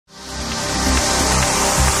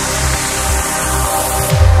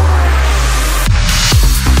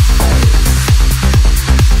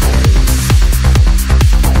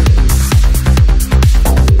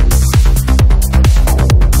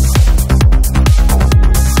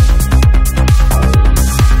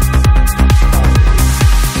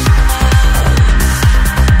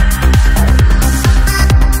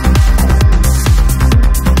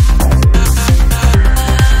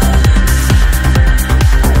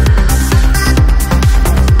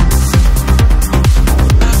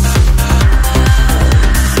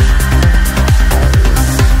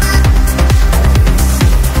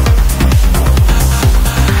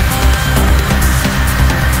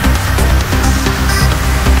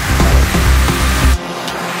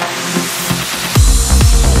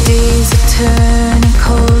turning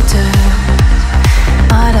colder.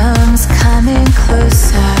 Autumn's coming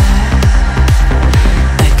closer.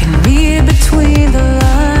 I can read between the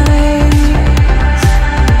lines.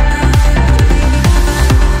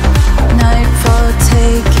 Nightfall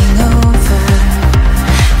taking over.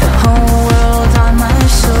 The whole world on my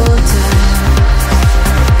shoulder.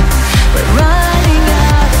 We're running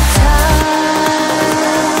out of time.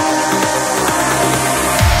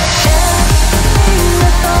 Everything I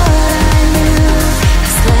thought I knew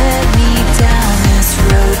has led me down this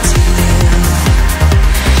road to you.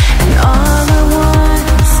 And all I want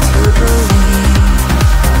is to believe.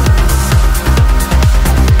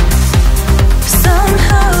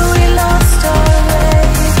 Somehow we lost our way,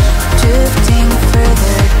 drifting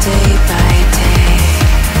further day by day.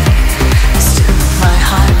 Still my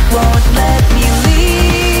heart won't let me leave.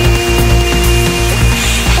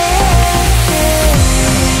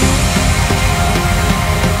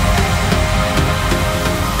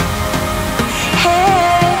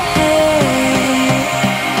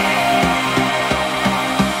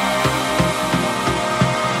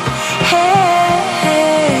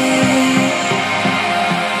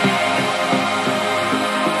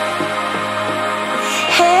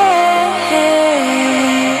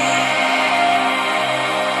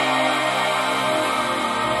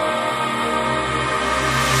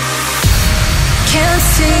 Can't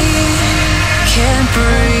see, can't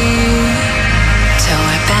breathe till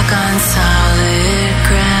we're back on solid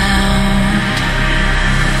ground.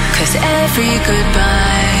 'Cause every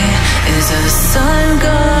goodbye is a sun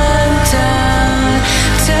gone down.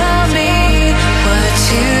 Tell me what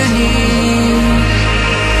you need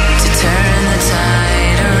to turn the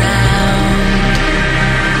tide around.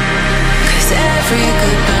 'Cause every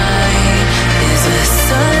goodbye is a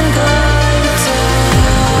sun gone down.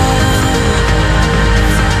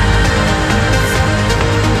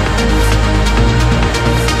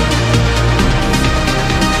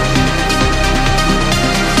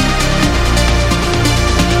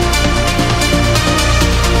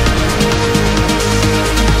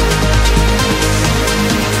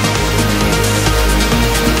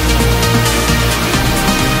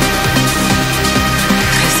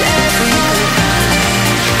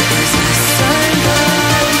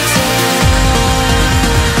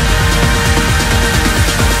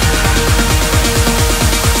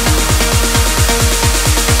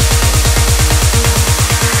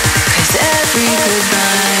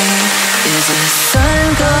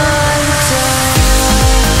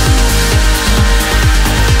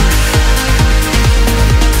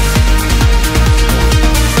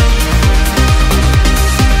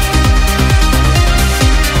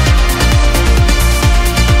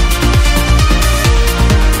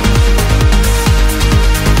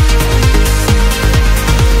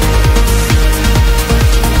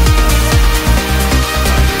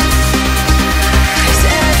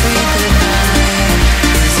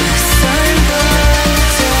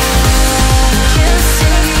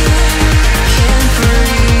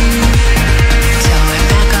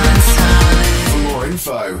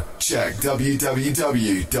 Check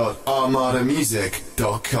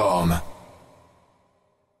www.armadamusic.com.